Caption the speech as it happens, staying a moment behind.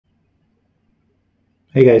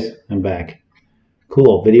Hey guys, I'm back.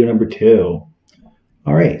 Cool, video number 2.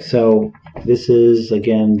 All right, so this is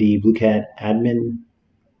again the BlueCat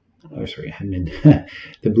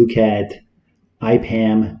the BlueCat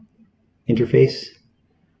IPAM interface.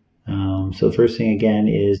 So the first thing again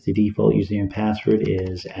is the default username and password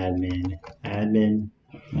is admin.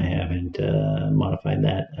 I haven't modified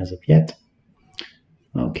that as of yet.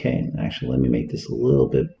 Okay, actually let me make this a little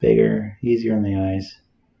bit bigger, easier on the eyes.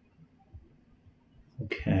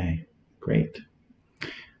 Okay, great.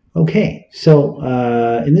 Okay, so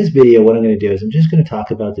in this video, what I'm going to do is I'm just going to talk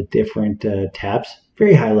about the different tabs,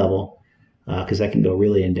 very high level, because I can go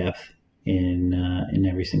really in depth in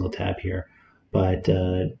every single tab here. But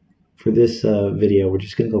for this video, we're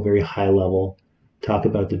just going to go very high level, talk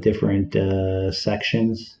about the different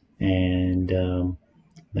sections, and then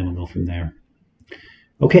we'll go from there.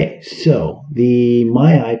 Okay, so the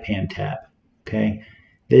My IPAM tab. Okay.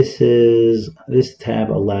 This tab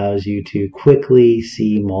allows you to quickly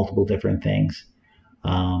see multiple different things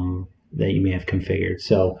that you may have configured.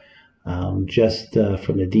 So just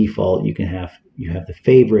from the default, you have the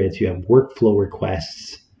favorites, you have workflow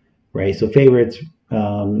requests, right? So favorites,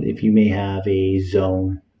 if you may have a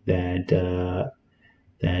zone that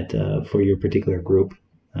for your particular group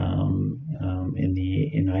in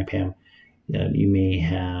IPAM, you may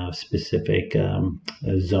have specific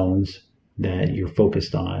zones that you're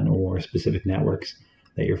focused on, or specific networks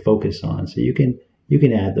that you're focused on. So you can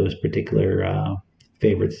add those particular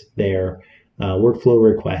favorites there. Workflow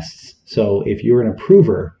requests. So if you're an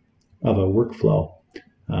approver of a workflow,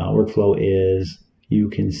 workflow is you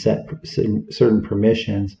can set certain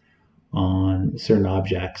permissions on certain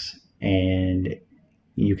objects, and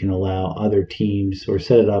you can allow other teams, or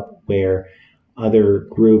set it up where other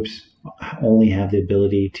groups only have the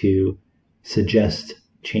ability to suggest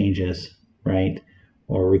changes, right,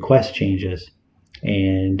 or request changes,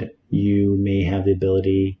 and you may have the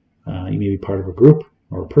ability, you may be part of a group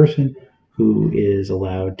or a person who is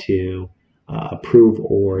allowed to approve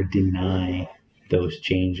or deny those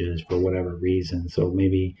changes for whatever reason. So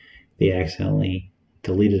maybe they accidentally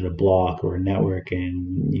deleted a block or a network,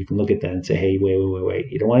 and you can look at that and say, hey, wait,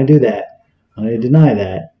 you don't want to do that. I'm going to deny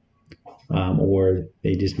that. Or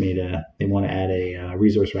they just they want to add a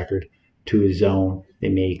resource record to a zone. They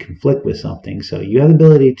may conflict with something. So you have the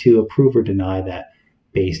ability to approve or deny that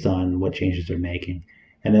based on what changes they're making.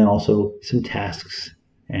 And then also some tasks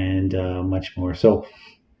and much more. So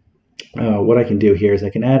what I can do here is I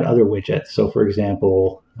can add other widgets. So for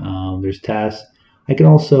example, there's tasks. I can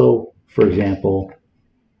also, for example,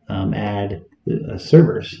 add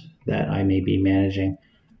servers that I may be managing.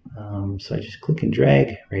 So I just click and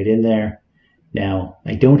drag right in there. Now,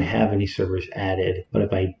 I don't have any servers added, but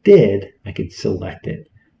if I did, I could select it.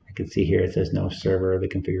 I can see here it says no server, the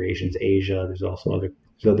configuration's Asia. There's also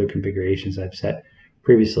other configurations I've set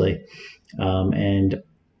previously. And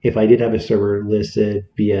if I did have a server listed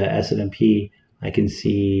via SNMP, I can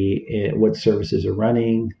see what services are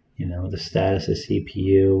running, the status of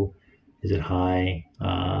CPU, is it high,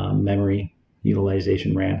 memory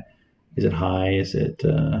utilization, RAM, is it high, is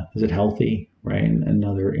it healthy, right, and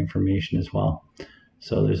other information as well.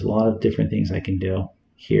 So there's a lot of different things I can do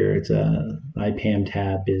here. It's a IPAM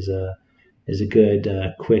tab is a good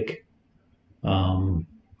quick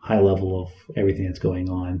high level of everything that's going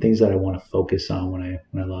on, things that I want to focus on when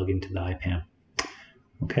I log into the IPAM.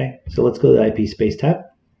 Okay, so let's go to the IP space tab.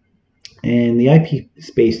 And the IP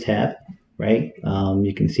space tab, right,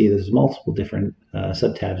 you can see there's multiple different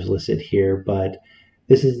subtabs listed here, but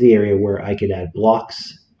this is the area where I could add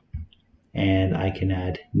blocks, and I can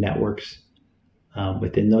add networks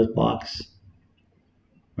within those blocks,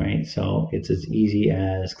 right? So it's as easy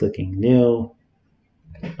as clicking new.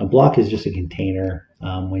 A block is just a container,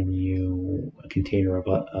 a container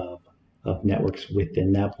of networks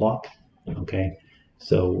within that block. Okay,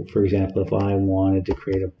 so for example, if I wanted to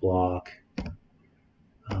create a block,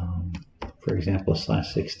 for example,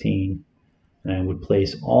 /16, and I would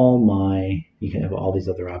place all my, you can have all these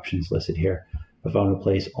other options listed here. If I want to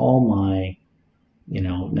place all my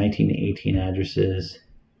 19 to 18 addresses,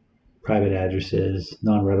 private addresses,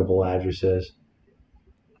 non-readable addresses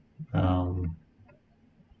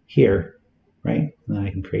here, right? And then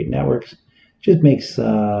I can create networks. Just makes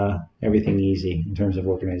everything easy in terms of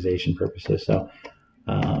organization purposes. So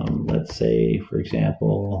let's say, for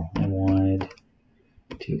example, I wanted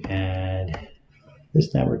to add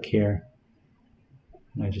this network here.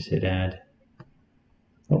 I just hit add.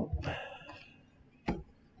 Oh.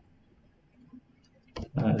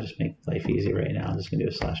 Just make life easy right now. I'm just going to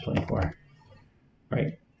do a /24,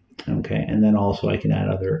 right? Okay, and then also I can add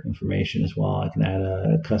other information as well. I can add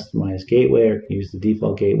a customized gateway, or use the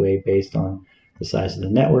default gateway based on the size of the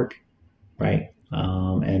network, right?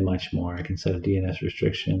 And much more. I can set up DNS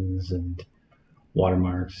restrictions and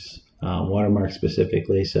watermarks, watermarks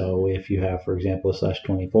specifically. So if you have, for example, a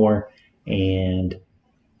 /24, and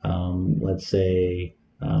let's say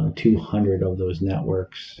 200 of those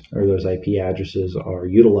networks or those IP addresses are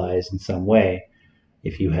utilized in some way,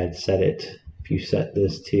 if you set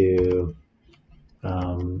this to,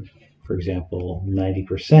 for example,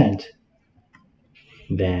 90%,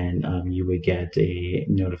 then you would get a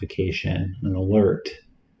notification, an alert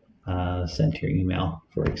sent to your email,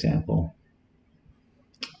 for example.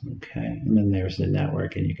 Okay, and then there's the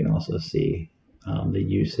network, and you can also see the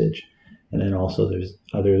usage. And then also there's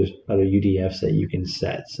other UDFs that you can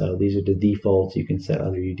set. So these are the defaults. You can set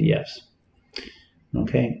other UDFs.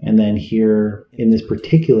 Okay, and then here in this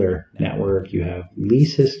particular network, you have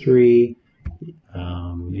lease history,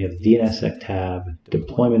 you have the DNSSEC tab,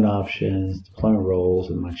 deployment options, deployment roles,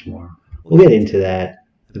 and much more. We'll get into that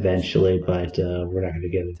eventually, but we're not going to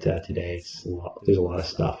get into that today. There's a lot of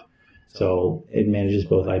stuff. So it manages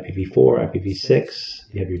both IPv4, IPv6.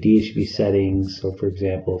 You have your DHCP settings. So for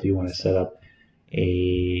example, if you want to set up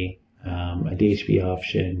a DHCP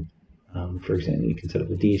option, for example, you can set up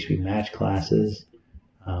the DHCP match classes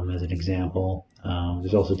as an example.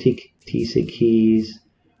 There's also TSIG keys,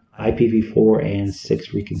 IPv4 and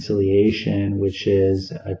 6 reconciliation, which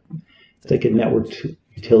is it's like a network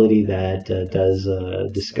utility that does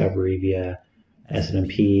discovery via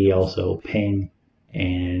SNMP, also ping,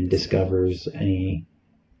 and discovers any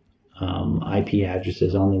IP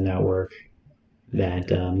addresses on the network that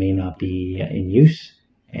may not be in use,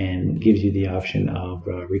 and gives you the option of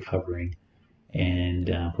recovering and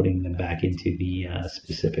putting them back into the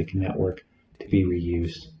specific network to be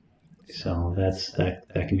reused. So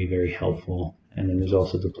that can be very helpful. And then there's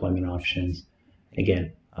also deployment options.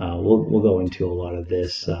 Again, we'll go into a lot of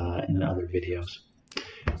this in other videos.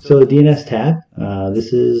 So the DNS tab,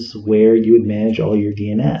 this is where you would manage all your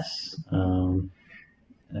DNS.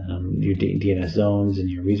 Your DNS zones and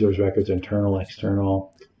your resource records, internal,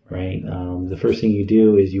 external, right? The first thing you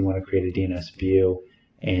do is you want to create a DNS view,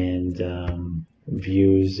 and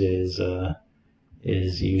views is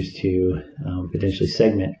used to potentially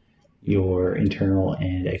segment your internal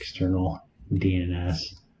and external DNS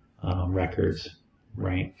records,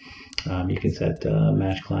 right? You can set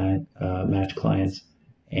match clients,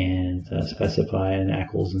 and specify an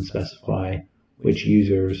ACLs and specify which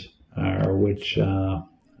users or which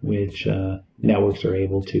networks are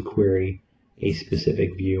able to query a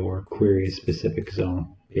specific view or query a specific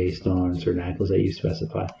zone based on certain ACLs that you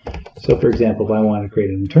specify. So for example, if I want to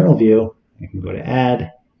create an internal view, I can go to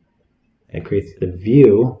add, it creates the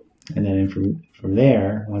view, and then from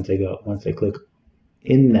there, once I click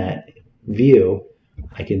in that view,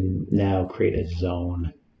 I can now create a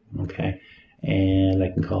zone, okay? And I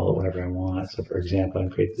can call it whatever I want. So for example, I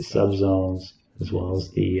can create the subzones as well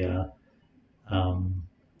as the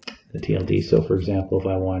TLD. So for example, if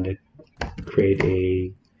I wanted to create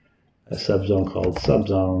a subzone called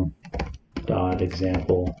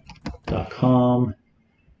subzone.example.com,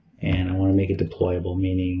 and I want to make it deployable,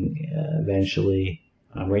 meaning eventually,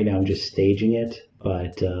 right now I'm just staging it,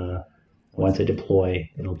 but once I deploy,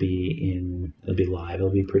 it'll be live,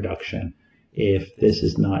 it'll be production. If this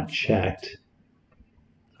is not checked,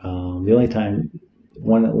 the only time,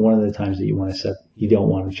 one of the times that you don't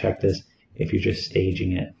want to check this if you're just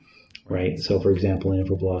staging it, right? So for example, in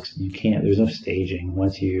Infoblox, there's no staging.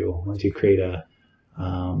 Once you create a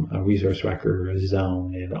resource record or a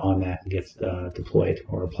zone, it automatically gets deployed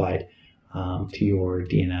or applied to your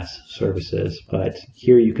DNS services. But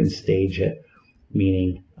here you can stage it,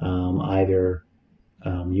 meaning either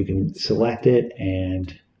you can select it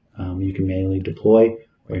and you can manually deploy,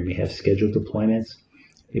 or you may have scheduled deployments.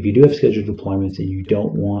 If you do have scheduled deployments and you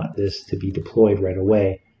don't want this to be deployed right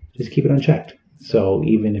away, just keep it unchecked. So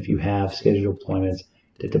even if you have scheduled deployments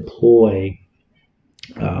to deploy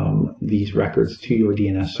these records to your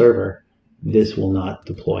DNS server, this will not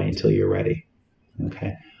deploy until you're ready.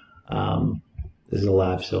 Okay. This is a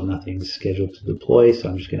lab, so nothing's scheduled to deploy, so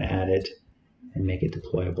I'm just going to add it and make it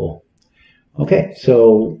deployable. Okay,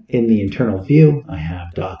 so in the internal view, I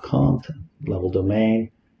have .com level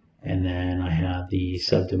domain, and then I have the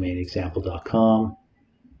subdomain example.com,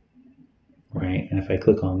 right? And if I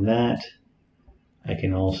click on that, I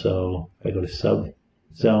can also, if I go to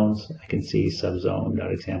subzones, I can see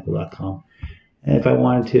subzone.example.com. And if I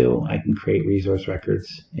wanted to, I can create resource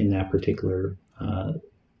records in that particular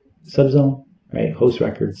subzone, right? Host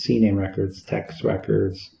records, CNAME records, text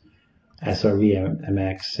records,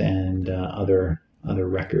 SRVMX and other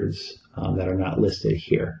records that are not listed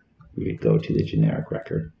here. We would go to the generic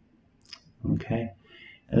record. Okay,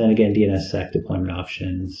 and then again, DNSSEC deployment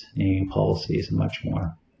options, naming policies, and much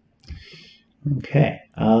more. Okay,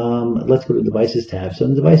 let's go to the Devices tab. So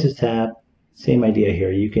in the Devices tab, same idea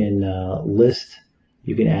here. You can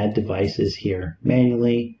you can add devices here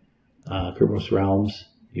manually. Kerberos Realms,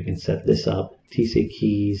 you can set this up. TC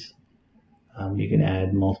keys, you can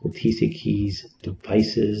add multiple TC keys,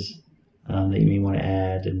 devices that you may want to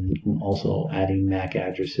add, and also adding MAC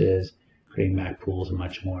addresses, creating MAC pools, and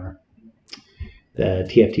much more. The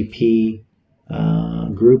TFTP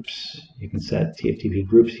groups, you can set TFTP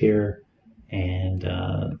groups here, and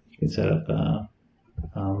you can set up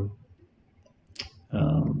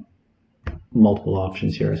multiple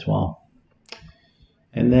options here as well.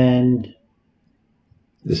 And then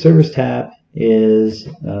the Servers tab is,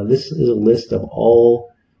 this is a list of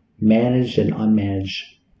all managed and unmanaged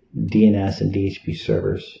DNS and DHCP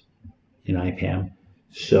servers in IPAM.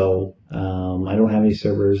 So I don't have any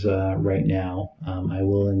servers right now. I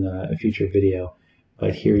will in a future video,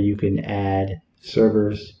 but here you can add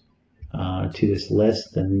servers to this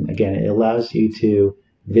list, and again, it allows you to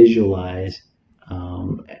visualize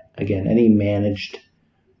again any managed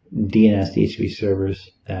DNS DHCP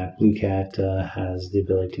servers that BlueCat has the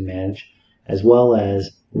ability to manage, as well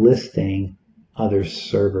as listing other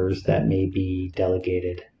servers that may be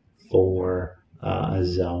delegated for a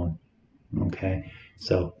zone. Okay,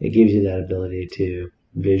 so it gives you that ability to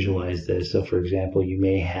visualize this. So for example, you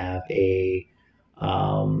may have an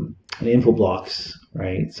Infoblox,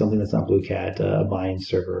 right? Something that's not BlueCat, a bind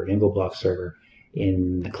server, an Infoblox server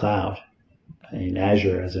in the cloud, in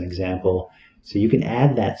Azure as an example. So you can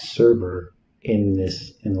add that server in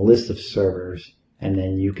the list of servers, and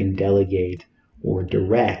then you can delegate or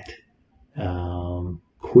direct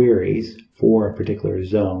queries for a particular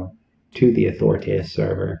zone to the authoritative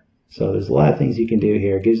server. So there's a lot of things you can do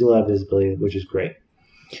here. It gives you a lot of visibility, which is great.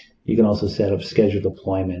 You can also set up scheduled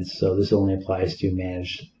deployments. So this only applies to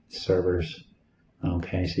managed servers.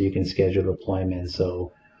 Okay, so you can schedule deployments.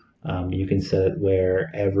 So you can set it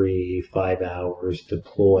where every 5 hours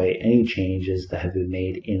deploy any changes that have been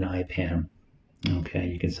made in IPAM. Okay,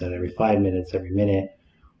 you can set it every 5 minutes, every minute,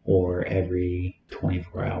 or every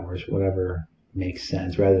 24 hours, whatever makes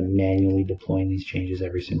sense, rather than manually deploying these changes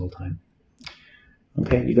every single time.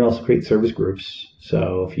 Okay, you can also create service groups.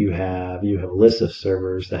 So if you have a list of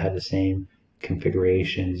servers that have the same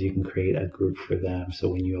configurations, you can create a group for them. So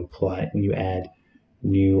when you add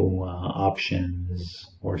new options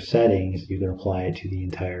or settings, you can apply it to the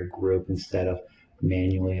entire group instead of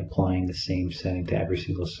manually applying the same setting to every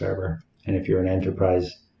single server. And if you're an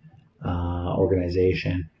enterprise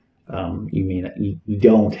organization, you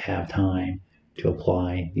don't have time to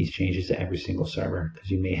apply these changes to every single server because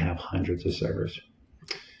you may have hundreds of servers.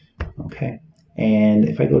 Okay, and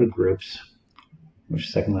if I go to groups, which is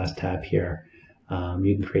the second last tab here,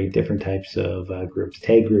 you can create different types of groups,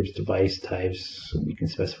 tag groups, device types. You can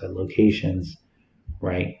specify locations,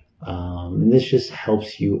 right? And this just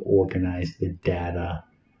helps you organize the data,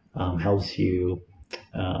 helps you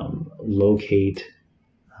locate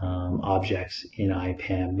objects in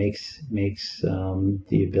IPAM, makes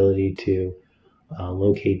the ability to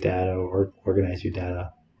locate data or organize your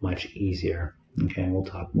data much easier. Okay, and we'll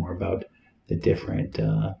talk more about the different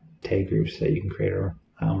tag groups that you can create, or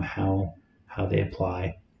how they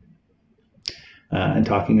apply. And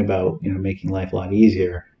talking about making life a lot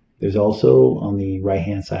easier, there's also on the right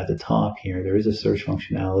hand side at the top here, there is a search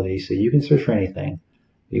functionality, so you can search for anything.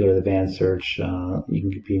 You go to the advanced search, you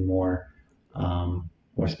can be more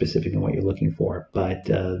specific in what you're looking for, but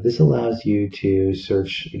this allows you to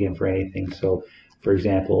search again for anything. So for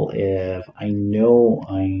example, if I'm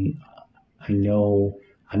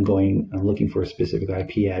looking for a specific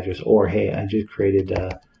IP address, or hey, I just created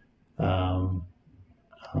a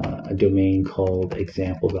domain called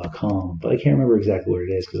example.com, but I can't remember exactly what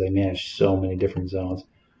it is because I manage so many different zones.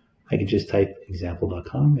 I could just type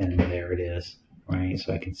example.com and there it is, right?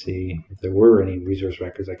 So I can see if there were any resource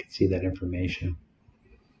records, I could see that information.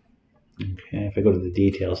 Okay, if I go to the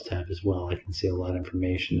details tab as well, I can see a lot of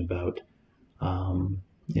information about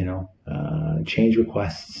change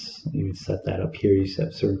requests. You can set that up here. You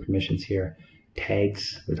set certain permissions here.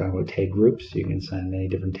 Tags, we're talking about tag groups. You can assign many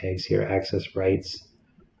different tags here. Access rights,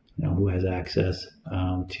 who has access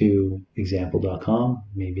to example.com,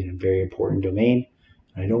 maybe in a very important domain.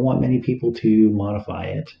 I don't want many people to modify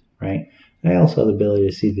it, right? And I also have the ability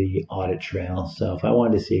to see the audit trail. So if I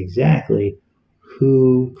wanted to see exactly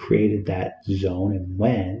who created that zone and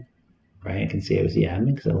when, right? I can see I was the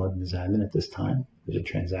admin because I logged in as admin at this time. There's a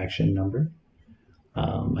transaction number.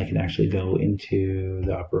 I can actually go into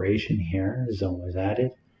the operation here. Zone was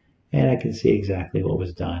added, and I can see exactly what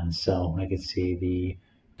was done. So I can see the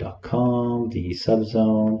 .com, the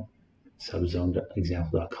subzone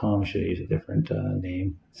example.com. Should I use a different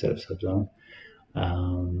name instead of subzone?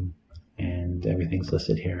 And everything's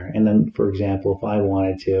listed here. And then, for example, if I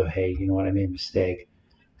wanted to, hey, you know what, I made a mistake.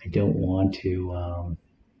 I don't want to.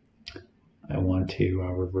 I want to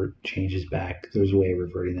revert changes back. There's a way of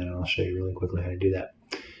reverting that, and I'll show you really quickly how to do that.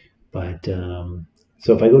 But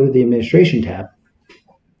so if I go to the administration tab,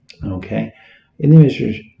 okay, in the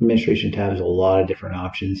administration tab, there's a lot of different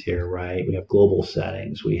options here, right? We have global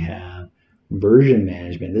settings, we have version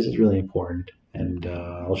management. This is really important, and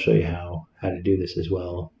I'll show you how to do this as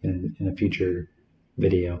well in a future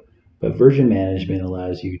video. But version management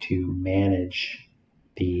allows you to manage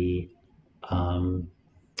the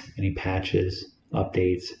any patches,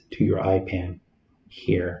 updates to your IPAM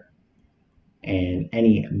here, and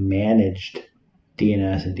any managed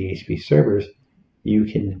DNS and DHCP servers, you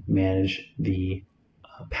can manage the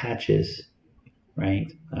patches,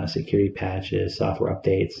 right? Security patches, software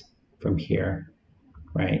updates from here,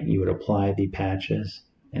 right? You would apply the patches,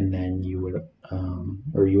 and then you would,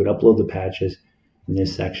 or you would upload the patches in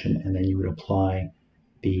this section, and then you would apply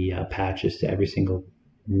the patches to every single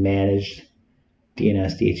managed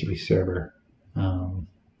DNS DHCP server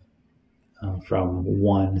from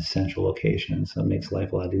one central location. So it makes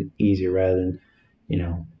life a lot easier rather than, you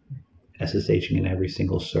know, SSHing in every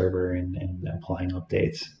single server and applying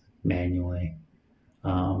updates manually.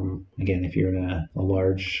 Again, if you're in a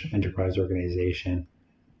large enterprise organization,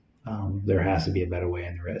 there has to be a better way,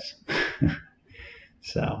 and there is.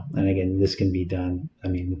 So, and again, this can be done. I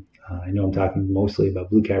mean, I know I'm talking mostly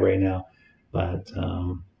about BlueCat right now, but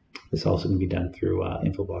this also can be done through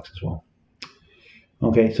Infoblox as well.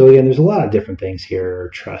 Okay, so again, there's a lot of different things here: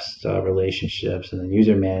 trust, relationships, and then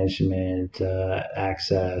user management,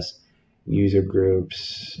 access, user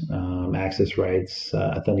groups, access rights,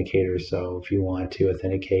 authenticators. So if you want to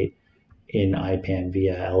authenticate in IPAM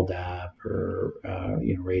via LDAP or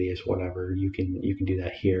Radius, whatever, you can do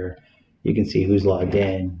that here. You can see who's logged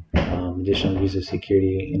in, additional user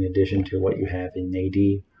security in addition to what you have in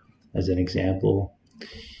AD as an example.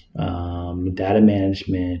 Data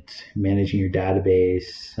management, managing your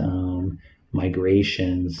database,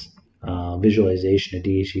 migrations, visualization of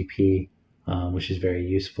DHCP, which is very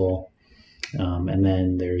useful. And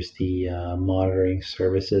then there's the monitoring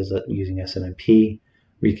services using SNMP,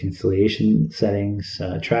 reconciliation settings,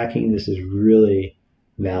 tracking. This is really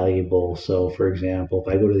valuable. So for example,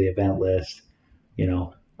 if I go to the event list,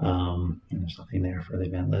 there's nothing there for the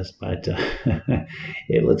event list, but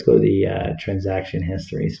let's go to the transaction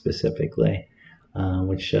history specifically,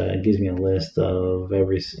 which gives me a list of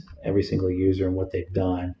every single user and what they've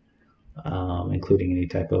done, including any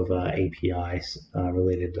type of APIs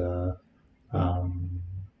related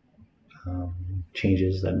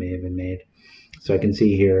changes that may have been made. So I can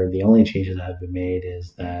see here the only changes that have been made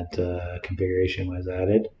is that configuration was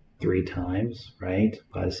added 3 times, right,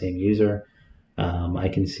 by the same user. I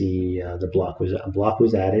can see the block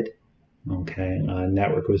was added. Okay,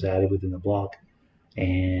 network was added within the block,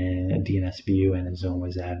 and a DNS view and a zone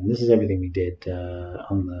was added. And this is everything we did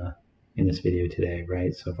in this video today,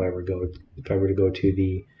 right? So if I were to go to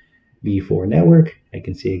the V4 network, I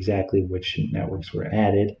can see exactly which networks were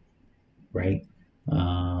added, right?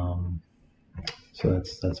 So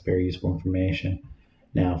that's very useful information.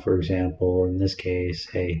 Now, for example, in this case,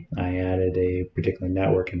 hey, I added a particular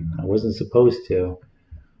network and I wasn't supposed to.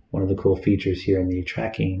 One of the cool features here in the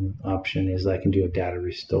tracking option is I can do a data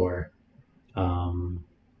restore. Or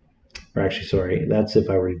actually, sorry, that's if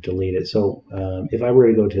I were to delete it. So if I were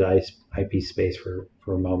to go to the IP space for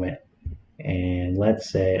a moment, and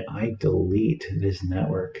let's say I delete this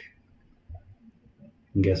network,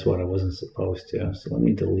 and guess what? I wasn't supposed to. So let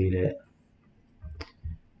me delete it.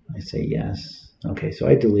 I say yes. Okay, so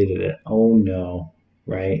I deleted it. Oh no,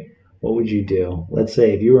 right? What would you do? Let's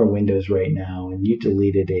say if you were in Windows right now and you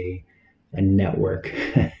deleted a network,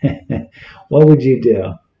 what would you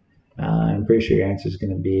do? I'm pretty sure your answer is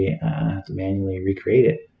going to be to manually recreate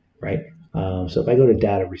it, right? So if I go to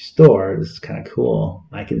data restore, this is kind of cool.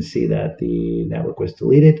 I can see that the network was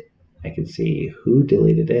deleted. I can see who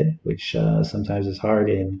deleted it, which sometimes is hard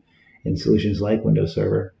in solutions like Windows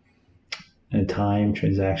Server. And time,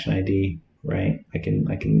 transaction ID, right? I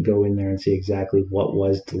can go in there and see exactly what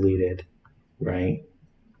was deleted, right?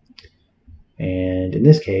 And in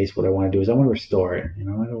this case, what I want to do is I want to restore it. I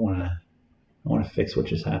want to fix what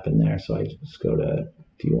just happened there. So I just go to,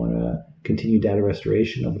 do you want to continue data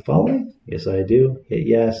restoration of the following? Yes, I do. Hit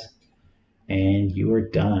yes. and you are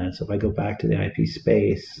done. So if I go back to the IP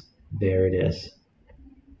space, there it is.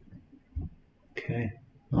 Okay,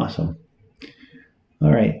 awesome.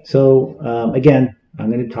 All right, so again,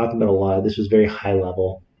 I'm going to talk about a lot of this. Was very high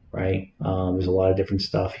level, right? There's a lot of different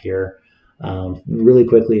stuff here. Really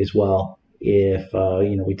quickly as well, if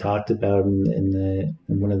we talked about in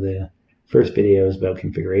one of the first videos about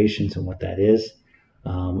configurations and what that is.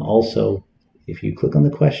 Also, if you click on the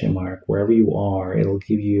question mark wherever you are, it'll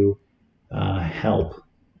give you help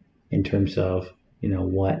in terms of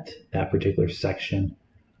what that particular section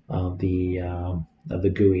of the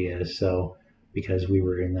GUI is. So because we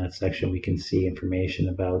were in that section, we can see information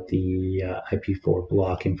about the IP4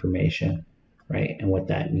 block information, right, and what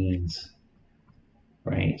that means,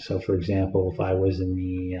 right? So for example, if I was in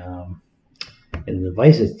the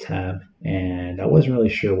devices tab and I wasn't really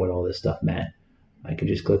sure what all this stuff meant, I could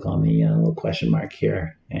just click on the little question mark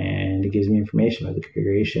here, and it gives me information about the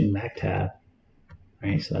configuration Mac tab,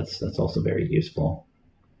 right? So that's also very useful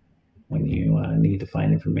when you need to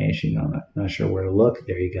find information. I'm not sure where to look.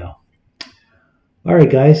 There you go. All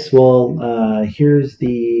right, guys. Well, here's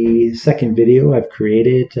the second video I've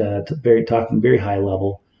created, talking very high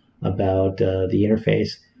level about the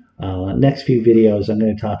interface. Next few videos, I'm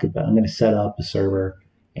going to set up a server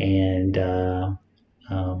and a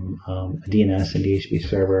DNS and DHCP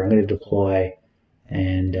server. I'm going to deploy,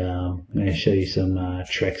 and I'm going to show you some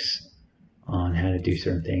tricks on how to do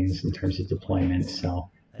certain things in terms of deployment.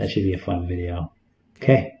 So that should be a fun video.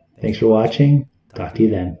 Okay, thanks for watching. Talk to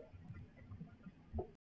you then.